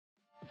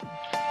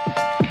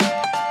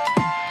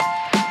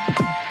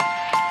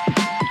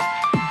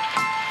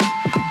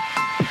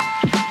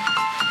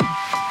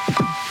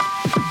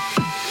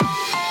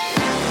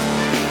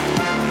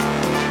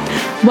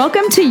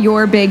Welcome to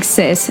Your Big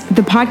Sis,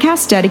 the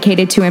podcast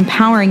dedicated to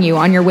empowering you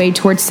on your way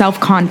towards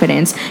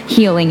self-confidence,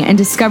 healing, and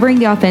discovering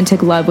the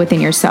authentic love within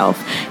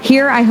yourself.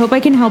 Here, I hope I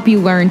can help you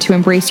learn to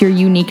embrace your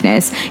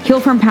uniqueness, heal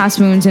from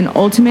past wounds, and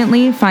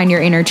ultimately find your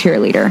inner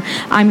cheerleader.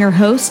 I'm your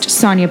host,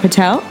 Sonia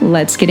Patel.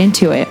 Let's get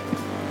into it.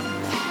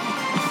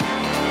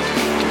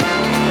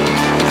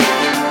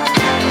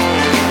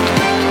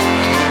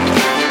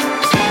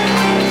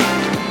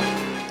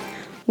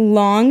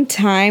 Long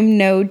time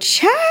no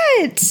chat.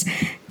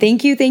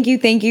 Thank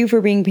you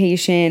for being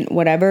patient.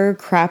 Whatever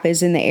crap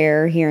is in the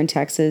air here in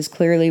Texas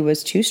clearly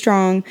was too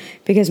strong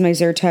because my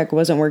Zyrtec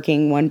wasn't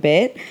working one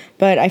bit,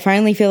 but I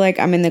finally feel like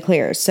I'm in the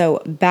clear.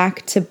 So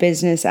back to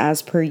business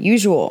as per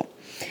usual.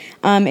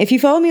 If you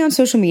follow me on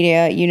social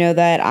media, you know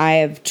that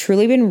I've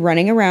truly been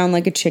running around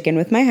like a chicken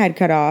with my head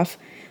cut off.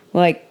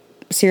 Like,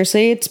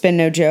 seriously, it's been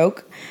no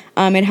joke.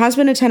 It has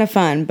been a ton of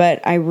fun, but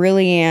I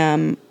really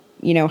am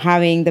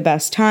having the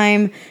best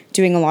time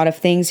doing a lot of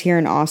things here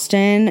in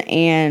Austin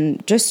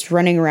and just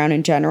running around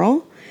in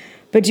general.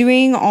 But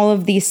doing all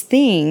of these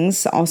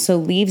things also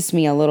leaves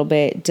me a little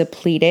bit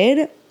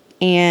depleted.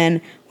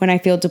 And when I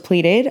feel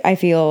depleted, I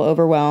feel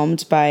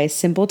overwhelmed by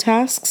simple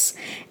tasks.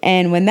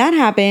 And when that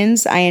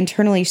happens, I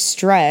internally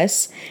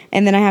stress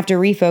and then I have to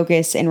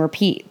refocus and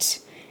repeat.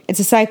 It's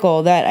a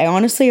cycle that I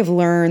honestly have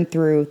learned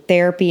through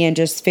therapy and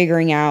just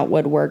figuring out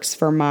what works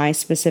for my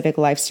specific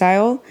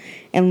lifestyle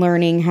and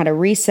learning how to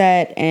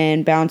reset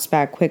and bounce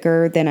back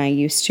quicker than I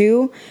used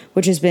to,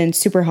 which has been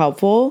super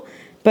helpful.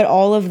 But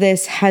all of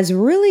this has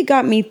really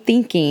got me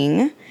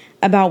thinking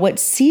about what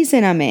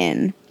season I'm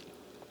in.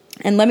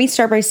 And let me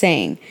start by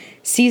saying,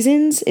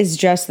 seasons is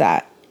just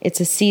that. It's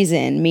a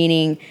season,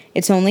 meaning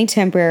it's only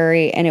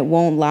temporary and it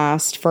won't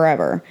last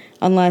forever.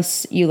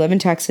 Unless you live in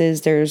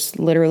Texas, there's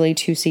literally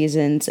 2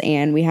 seasons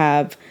and we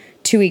have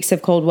 2 weeks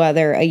of cold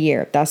weather a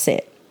year. That's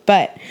it.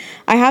 But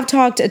I have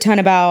talked a ton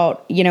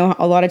about,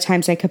 a lot of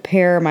times I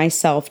compare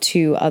myself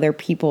to other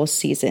people's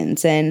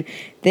seasons and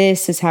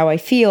this is how I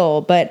feel.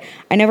 But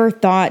I never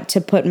thought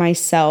to put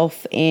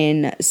myself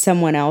in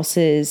someone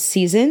else's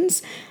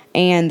seasons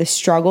and the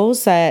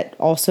struggles that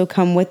also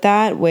come with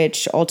that,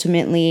 which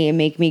ultimately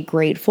make me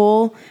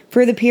grateful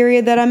for the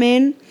period that I'm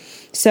in.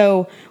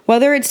 So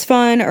whether it's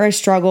fun or a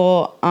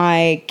struggle,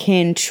 I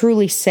can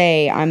truly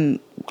say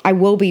I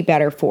will be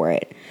better for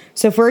it.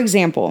 So for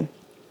example,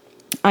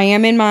 I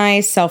am in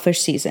my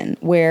selfish season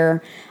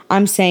where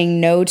I'm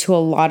saying no to a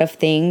lot of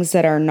things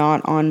that are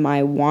not on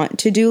my want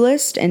to-do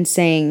list and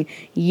saying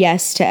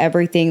yes to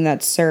everything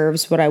that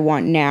serves what I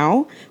want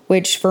now,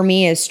 which for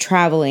me is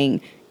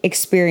traveling,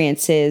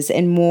 experiences,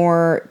 and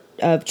more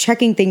of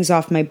checking things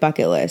off my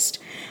bucket list.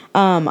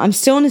 I'm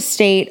still in a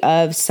state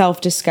of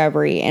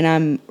self-discovery and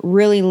I'm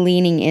really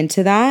leaning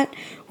into that,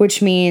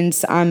 which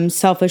means I'm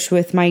selfish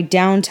with my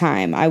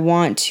downtime. I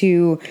want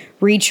to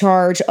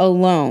recharge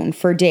alone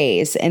for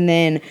days and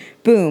then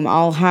boom,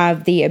 I'll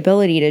have the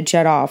ability to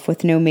jet off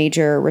with no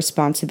major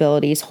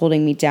responsibilities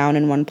holding me down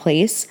in one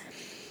place.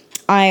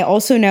 I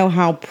also know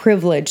how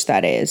privileged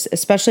that is,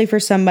 especially for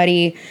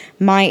somebody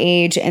my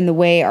age and the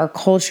way our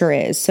culture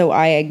is. So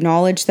I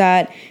acknowledge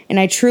that, and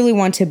I truly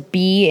want to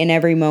be in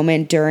every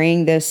moment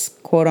during this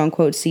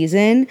quote-unquote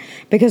season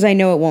because I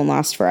know it won't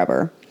last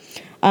forever.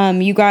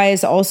 You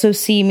guys also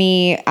see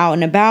me out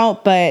and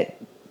about, but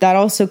that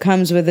also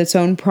comes with its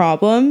own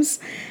problems.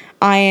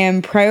 I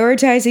am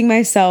prioritizing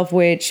myself,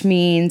 which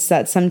means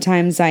that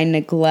sometimes I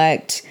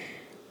neglect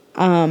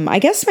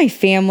my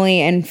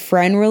family and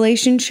friend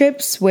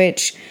relationships,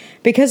 which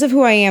because of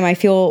who I am, I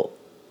feel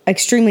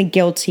extremely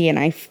guilty and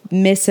I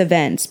miss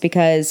events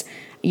because,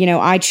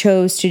 I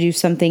chose to do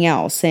something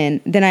else.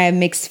 And then I have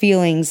mixed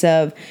feelings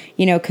of,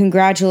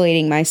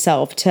 congratulating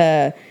myself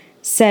to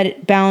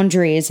set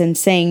boundaries and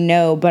saying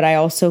no, but I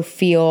also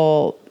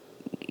feel,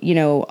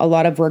 a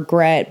lot of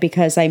regret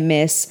because I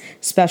miss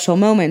special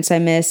moments. I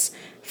miss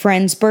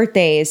friends'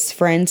 birthdays,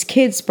 friends'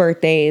 kids'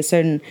 birthdays,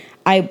 and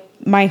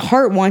my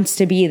heart wants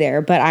to be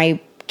there, but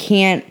I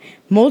can't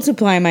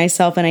multiply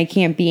myself and I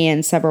can't be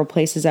in several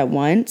places at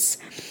once.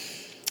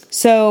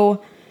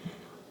 So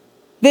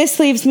this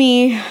leaves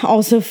me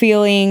also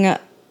feeling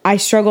I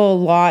struggle a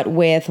lot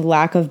with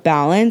lack of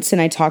balance,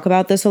 and I talk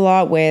about this a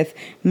lot with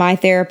my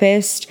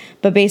therapist,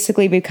 but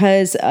basically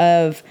because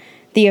of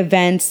the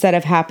events that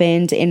have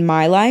happened in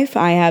my life,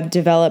 I have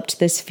developed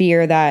this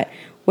fear that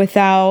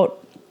without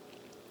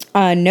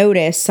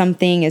notice,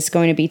 something is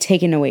going to be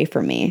taken away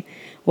from me.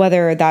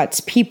 Whether that's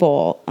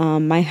people,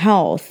 my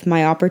health,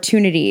 my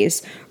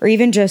opportunities, or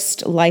even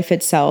just life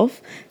itself.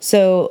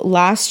 So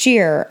last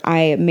year,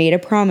 I made a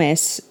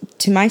promise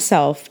to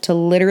myself to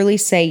literally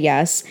say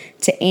yes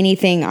to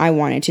anything I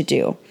wanted to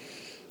do.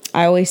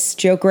 I always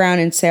joke around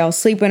and say, I'll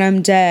sleep when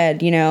I'm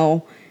dead,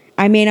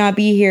 I may not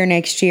be here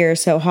next year,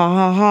 so ha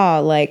ha ha.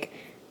 Like,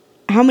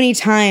 how many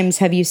times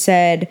have you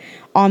said,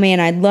 oh man,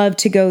 I'd love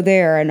to go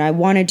there and I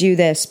want to do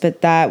this,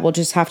 but that will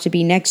just have to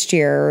be next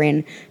year or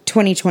in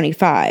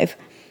 2025.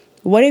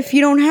 What if you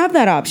don't have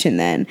that option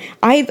then?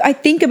 I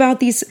think about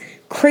these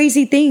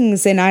crazy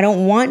things and I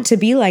don't want to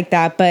be like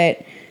that,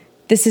 but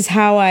this is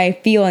how I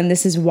feel, and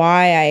this is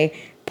why I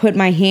put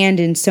my hand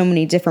in so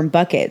many different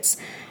buckets.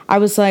 I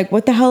was like,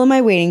 what the hell am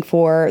I waiting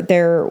for?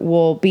 There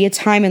will be a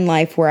time in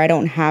life where I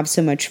don't have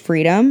so much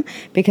freedom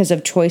because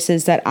of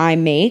choices that I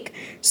make.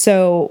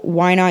 So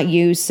why not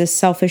use this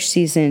selfish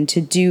season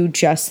to do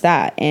just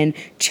that and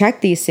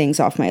check these things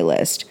off my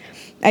list?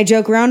 I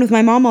joke around with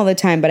my mom all the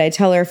time, but I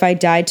tell her if I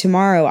died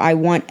tomorrow, I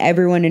want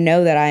everyone to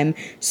know that I'm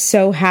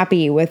so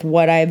happy with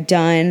what I've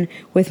done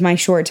with my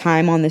short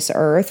time on this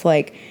earth.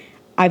 Like,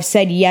 I've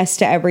said yes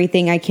to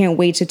everything. I can't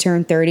wait to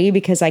turn 30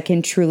 because I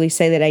can truly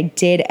say that I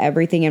did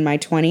everything in my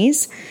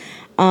 20s.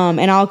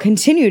 And I'll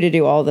continue to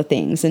do all the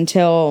things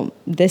until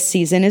this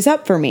season is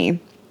up for me.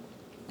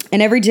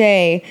 And every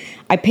day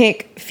I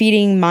pick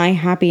feeding my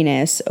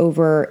happiness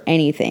over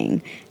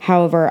anything.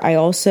 However, I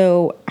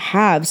also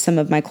have some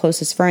of my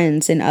closest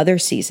friends in other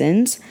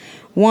seasons.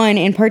 One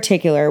in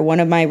particular, one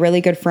of my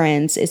really good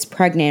friends, is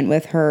pregnant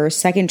with her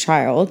second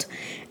child,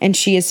 and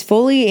she is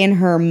fully in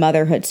her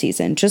motherhood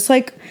season, just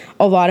like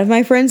a lot of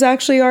my friends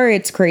actually are.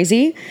 It's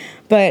crazy.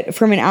 But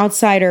from an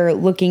outsider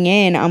looking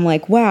in, I'm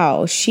like,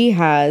 wow, she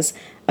has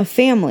a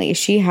family.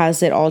 She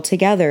has it all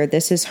together.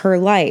 This is her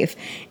life.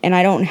 And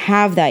I don't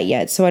have that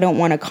yet. So I don't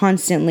want to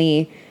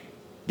constantly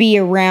be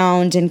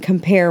around and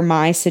compare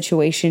my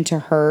situation to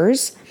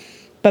hers.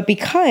 But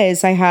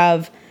because I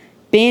have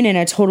been in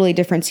a totally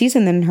different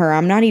season than her,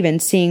 I'm not even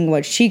seeing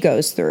what she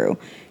goes through.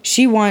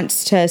 She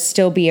wants to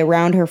still be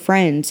around her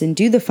friends and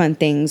do the fun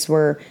things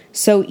we're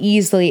so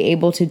easily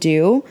able to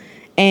do.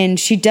 And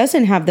she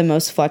doesn't have the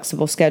most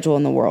flexible schedule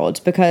in the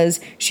world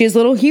because she has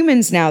little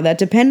humans now that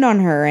depend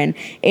on her, and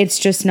it's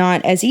just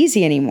not as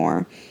easy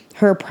anymore.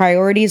 Her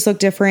priorities look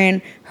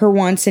different. Her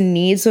wants and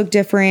needs look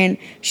different.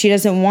 She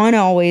doesn't want to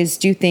always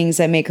do things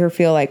that make her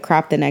feel like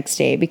crap the next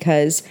day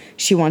because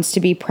she wants to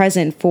be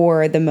present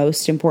for the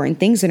most important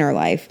things in her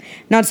life.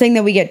 Not saying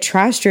that we get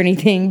trashed or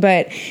anything,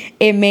 but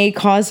it may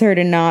cause her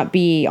to not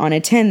be on a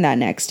 10 that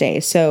next day.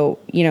 So,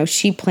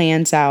 she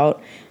plans out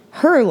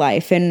her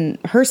life and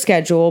her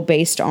schedule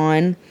based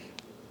on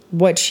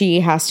what she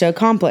has to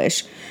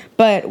accomplish.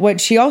 But what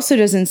she also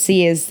doesn't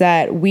see is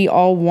that we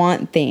all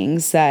want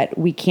things that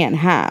we can't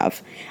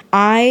have.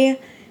 I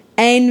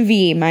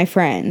envy my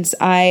friends.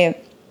 I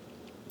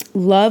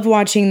love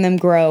watching them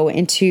grow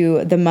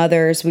into the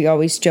mothers we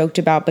always joked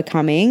about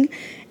becoming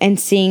and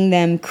seeing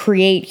them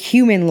create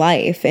human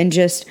life and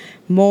just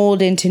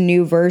mold into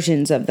new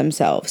versions of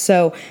themselves.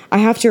 So I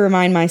have to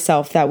remind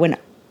myself that when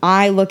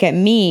I look at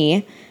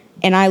me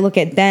and I look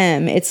at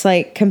them, it's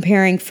like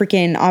comparing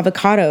freaking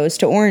avocados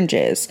to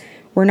oranges.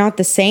 We're not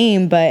the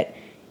same, but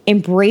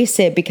embrace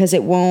it because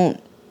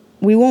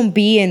we won't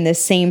be in the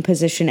same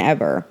position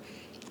ever,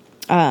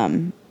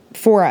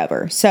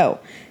 forever. So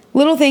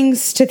little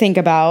things to think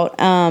about,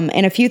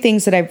 and a few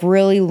things that I've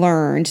really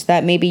learned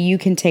that maybe you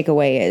can take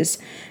away is,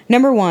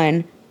 number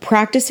one,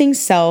 practicing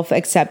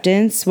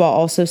self-acceptance while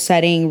also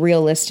setting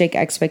realistic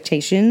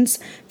expectations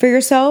for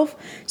yourself.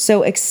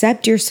 So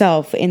accept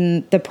yourself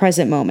in the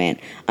present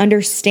moment.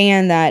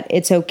 Understand that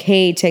it's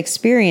okay to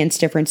experience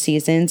different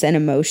seasons and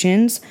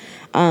emotions.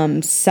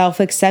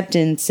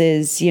 Self-acceptance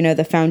is,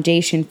 the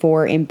foundation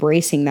for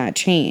embracing that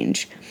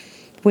change.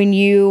 When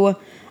you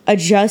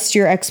adjust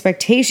your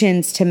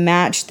expectations to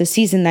match the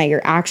season that you're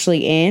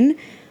actually in,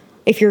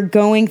 if you're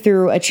going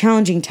through a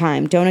challenging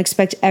time, don't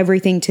expect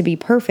everything to be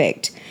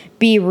perfect.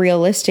 Be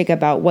realistic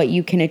about what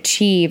you can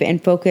achieve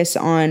and focus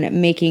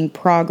on making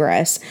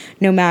progress,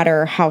 no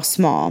matter how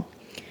small.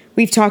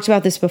 We've talked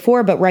about this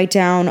before, but write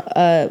down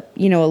a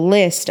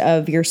list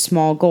of your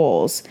small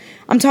goals.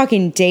 I'm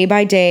talking day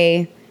by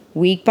day,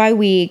 week by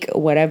week,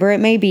 whatever it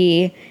may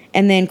be,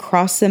 and then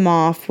cross them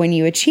off when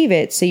you achieve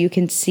it so you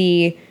can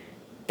see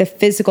the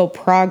physical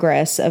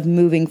progress of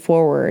moving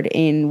forward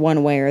in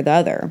one way or the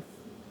other.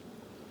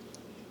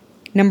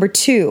 Number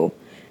two,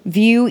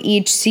 view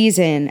each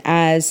season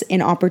as an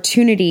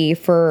opportunity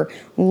for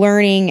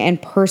learning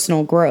and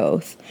personal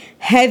growth.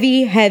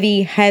 Heavy,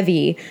 heavy,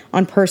 heavy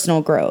on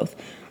personal growth.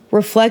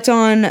 Reflect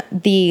on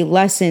the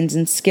lessons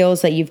and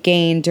skills that you've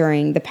gained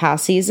during the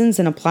past seasons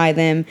and apply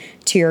them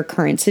to your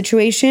current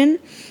situation.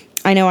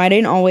 I know I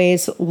didn't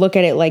always look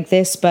at it like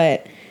this,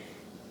 but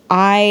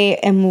I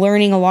am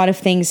learning a lot of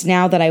things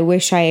now that I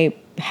wish I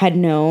had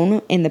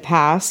known in the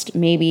past,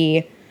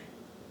 maybe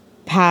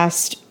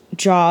past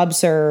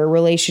jobs or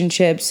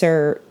relationships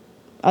or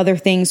other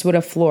things would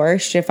have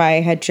flourished if I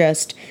had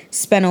just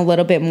spent a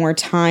little bit more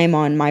time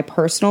on my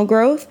personal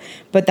growth.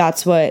 But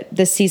that's what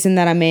the season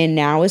that I'm in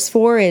now is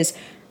for, is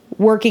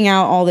working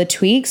out all the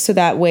tweaks so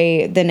that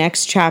way the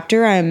next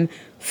chapter I'm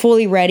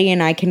fully ready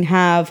and I can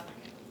have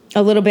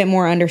a little bit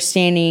more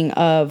understanding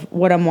of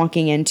what I'm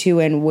walking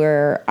into and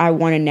where I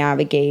want to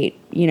navigate,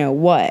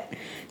 what.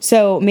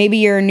 So maybe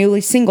you're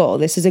newly single.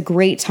 This is a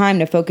great time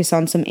to focus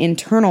on some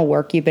internal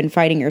work you've been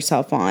fighting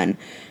yourself on.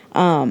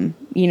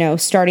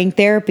 Starting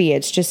therapy,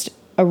 it's just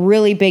a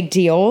really big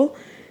deal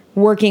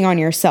working on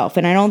yourself.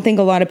 And I don't think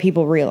a lot of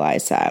people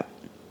realize that.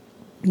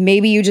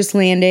 Maybe you just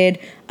landed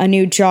a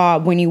new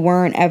job when you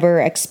weren't ever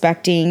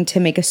expecting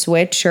to make a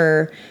switch,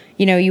 or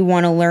you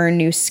want to learn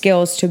new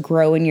skills to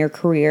grow in your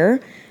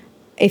career.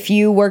 If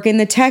you work in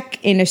the tech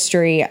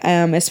industry,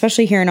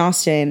 especially here in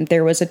Austin,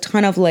 there was a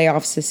ton of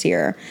layoffs this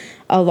year.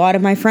 A lot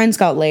of my friends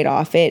got laid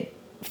off. It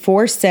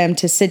forced them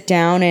to sit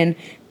down and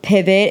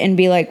pivot and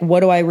be like, what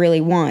do I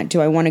really want?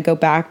 Do I want to go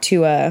back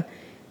to a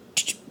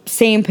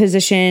same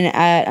position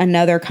at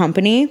another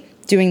company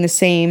doing the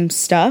same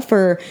stuff?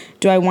 Or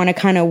do I want to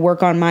kind of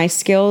work on my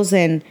skills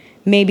and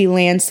maybe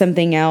land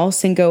something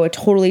else and go a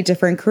totally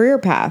different career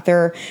path?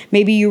 Or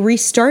maybe you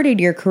restarted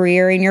your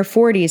career in your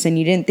 40s and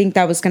you didn't think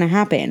that was going to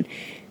happen.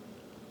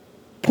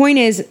 Point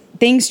is,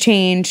 things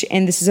change,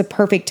 and this is a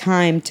perfect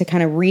time to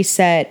kind of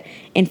reset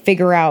and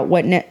figure out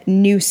what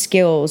new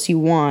skills you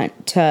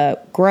want to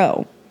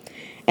grow.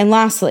 And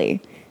lastly,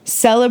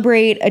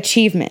 celebrate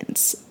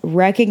achievements.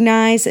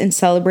 Recognize and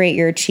celebrate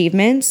your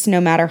achievements,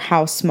 no matter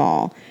how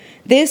small.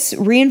 This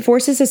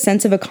reinforces a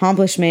sense of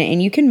accomplishment,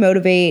 and it can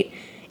motivate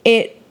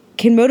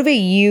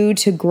you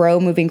to grow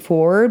moving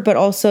forward. But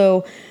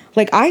also,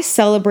 like, I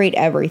celebrate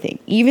everything,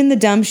 even the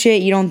dumb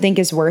shit you don't think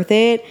is worth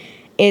it.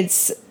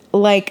 It's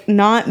like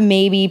not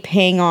maybe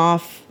paying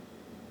off.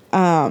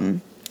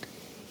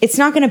 It's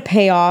not going to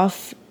pay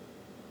off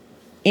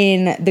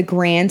in the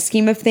grand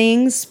scheme of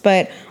things,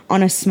 but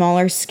on a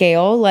smaller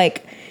scale,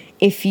 like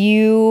if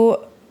you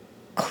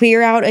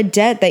clear out a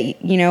debt that,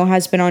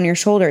 has been on your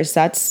shoulders,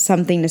 that's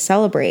something to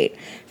celebrate.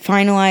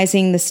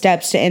 Finalizing the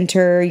steps to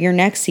enter your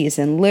next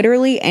season,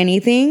 literally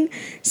anything,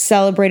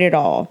 celebrate it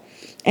all.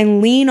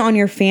 And lean on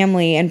your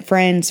family and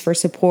friends for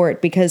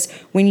support, because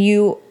when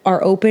you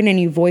are open and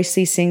you voice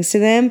these things to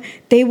them,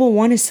 they will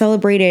want to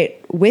celebrate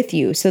it with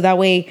you. So that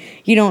way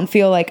you don't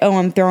feel like, oh,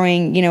 I'm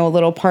throwing, a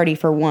little party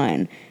for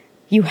one.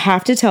 You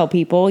have to tell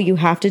people, you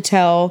have to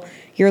tell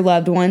your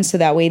loved ones, so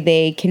that way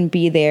they can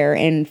be there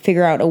and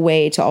figure out a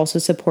way to also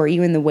support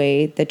you in the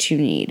way that you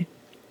need.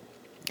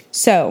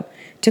 So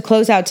to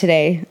close out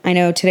today, I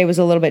know today was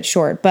a little bit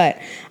short,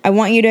 but I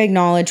want you to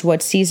acknowledge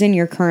what season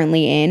you're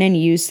currently in and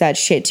use that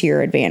shit to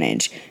your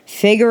advantage.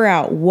 Figure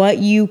out what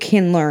you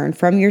can learn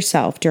from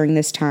yourself during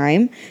this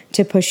time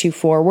to push you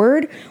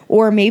forward.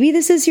 Or maybe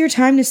this is your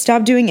time to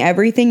stop doing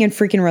everything and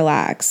freaking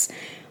relax.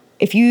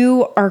 If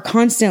you are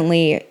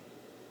constantly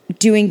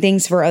doing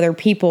things for other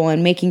people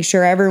and making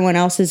sure everyone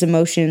else's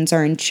emotions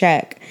are in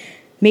check,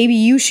 maybe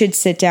you should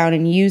sit down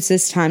and use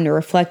this time to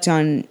reflect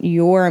on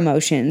your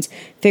emotions,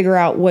 figure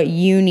out what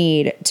you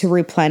need to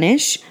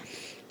replenish.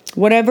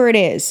 Whatever it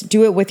is,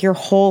 do it with your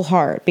whole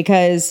heart,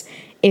 because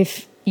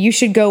if you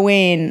should go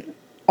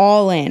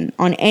all in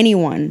on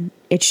anyone,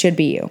 it should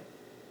be you.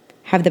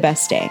 Have the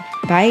best day.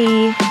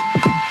 Bye.